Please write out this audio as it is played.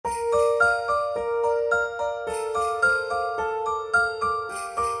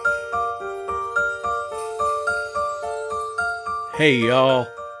Hey y'all,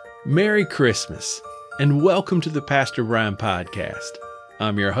 Merry Christmas, and welcome to the Pastor Brian Podcast.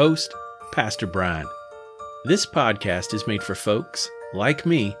 I'm your host, Pastor Brian. This podcast is made for folks like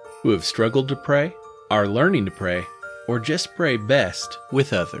me who have struggled to pray, are learning to pray, or just pray best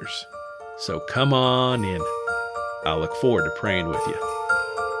with others. So come on in. I look forward to praying with you.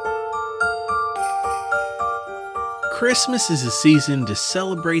 Christmas is a season to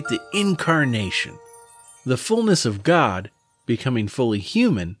celebrate the incarnation, the fullness of God becoming fully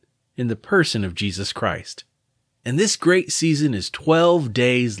human in the person of Jesus Christ. And this great season is 12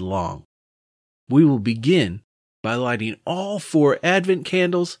 days long. We will begin by lighting all 4 Advent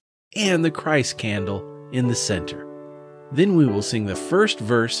candles and the Christ candle in the center. Then we will sing the first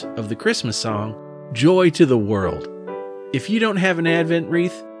verse of the Christmas song, Joy to the World. If you don't have an Advent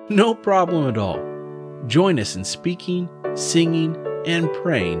wreath, no problem at all. Join us in speaking, singing, and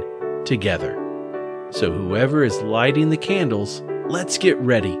praying together. So whoever is lighting the candles, let's get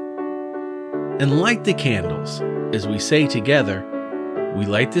ready. And light the candles as we say together, we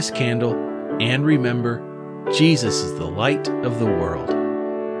light this candle and remember, Jesus is the light of the world.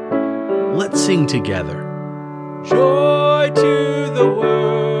 Let's sing together. Joy to the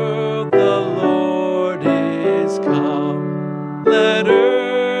world, the Lord is come. Let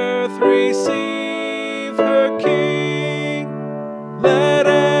earth receive her King. Let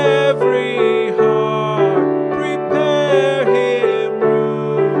every heart prepare him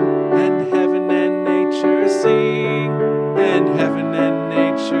room. And heaven and nature sing. And heaven and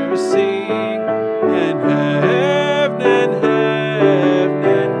nature sing. And heaven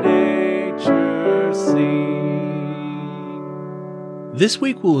and nature sing. This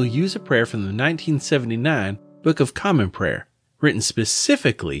week we'll use a prayer from the 1979 Book of Common Prayer, written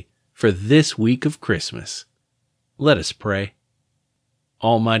specifically for this week of Christmas. Let us pray.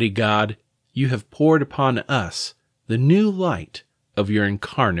 Almighty God, you have poured upon us the new light of your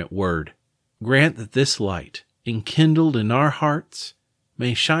incarnate word. Grant that this light, enkindled in our hearts,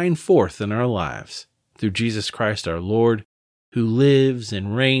 may shine forth in our lives through Jesus Christ our Lord, who lives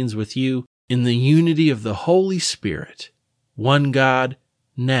and reigns with you in the unity of the Holy Spirit, one God,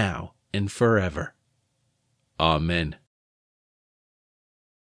 now and forever. Amen.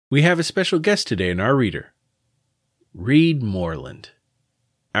 We have a special guest today in our reader, Reed Moreland.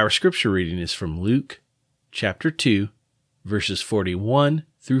 Our scripture reading is from Luke chapter 2, verses 41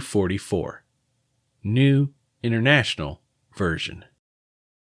 through 44. New International Version.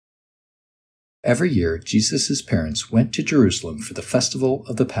 Every year, Jesus' parents went to Jerusalem for the festival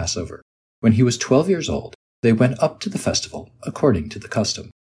of the Passover. When he was 12 years old, they went up to the festival according to the custom.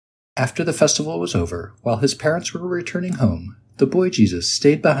 After the festival was over, while his parents were returning home, the boy Jesus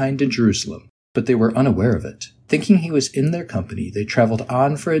stayed behind in Jerusalem, but they were unaware of it. Thinking he was in their company, they traveled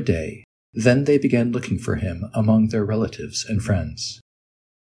on for a day. Then they began looking for him among their relatives and friends.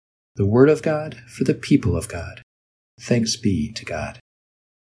 The word of God for the people of God. Thanks be to God.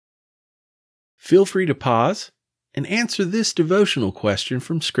 Feel free to pause and answer this devotional question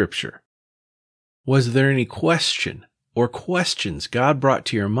from Scripture. Was there any question or questions God brought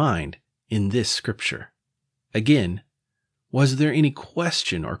to your mind in this Scripture? Again, was there any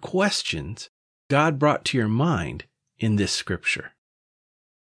question or questions God brought to your mind in this Scripture?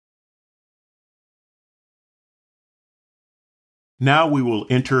 Now we will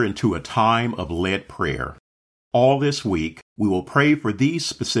enter into a time of led prayer. All this week, we will pray for these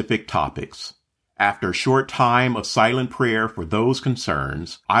specific topics. After a short time of silent prayer for those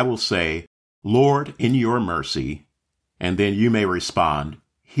concerns, I will say, Lord, in your mercy, and then you may respond,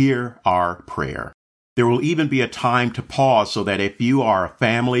 hear our prayer. There will even be a time to pause so that if you are a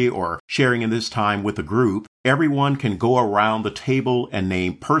family or sharing in this time with a group, everyone can go around the table and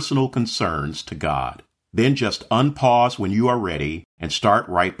name personal concerns to God. Then just unpause when you are ready and start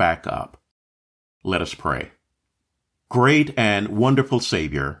right back up. Let us pray. Great and wonderful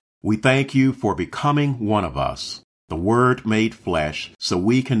Savior, we thank you for becoming one of us, the Word made flesh, so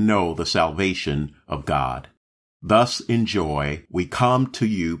we can know the salvation of God. Thus in joy we come to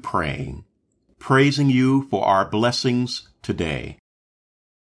you praying, praising you for our blessings today.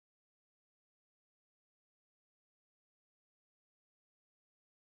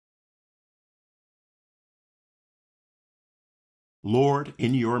 Lord,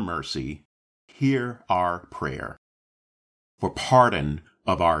 in your mercy, hear our prayer for pardon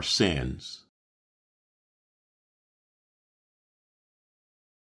of our sins.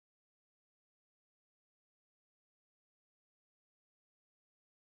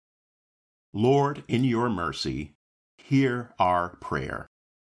 Lord, in your mercy, hear our prayer.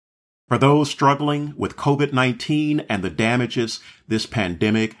 For those struggling with COVID-19 and the damages this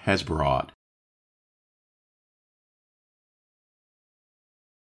pandemic has brought.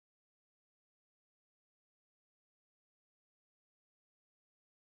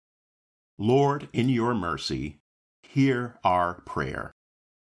 Lord, in your mercy, hear our prayer.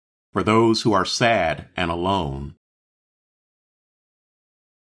 For those who are sad and alone,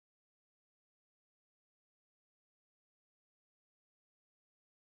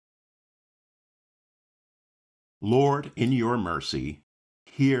 Lord, in your mercy,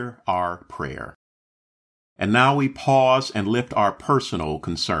 hear our prayer. And now we pause and lift our personal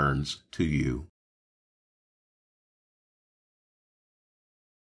concerns to you.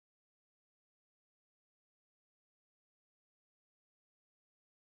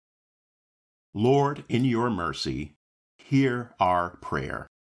 Lord, in your mercy, hear our prayer.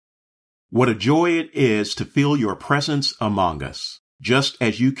 What a joy it is to feel your presence among us. Just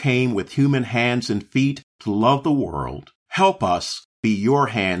as you came with human hands and feet to love the world, help us be your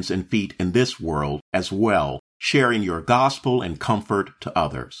hands and feet in this world as well, sharing your gospel and comfort to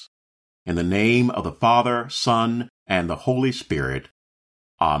others. In the name of the Father, Son, and the Holy Spirit.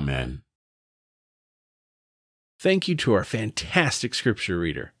 Amen. Thank you to our fantastic scripture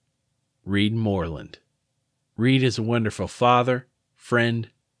reader, Reed Moreland. Reed is a wonderful father, friend,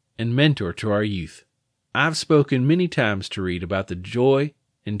 and mentor to our youth. I've spoken many times to Reed about the joy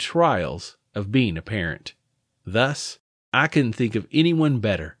and trials of being a parent. Thus, I couldn't think of anyone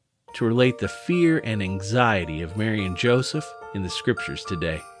better to relate the fear and anxiety of Mary and Joseph in the scriptures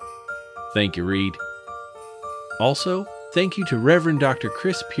today. Thank you, Reed. Also, thank you to Reverend Dr.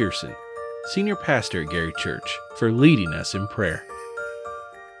 Chris Pearson, Senior Pastor at Gary Church, for leading us in prayer.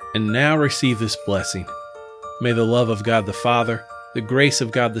 And now receive this blessing. May the love of God the Father, the grace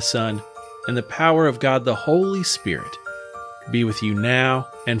of God the Son, and the power of God the Holy Spirit be with you now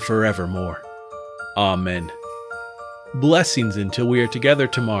and forevermore. Amen. Blessings until we are together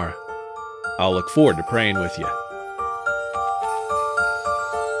tomorrow. I'll look forward to praying with you.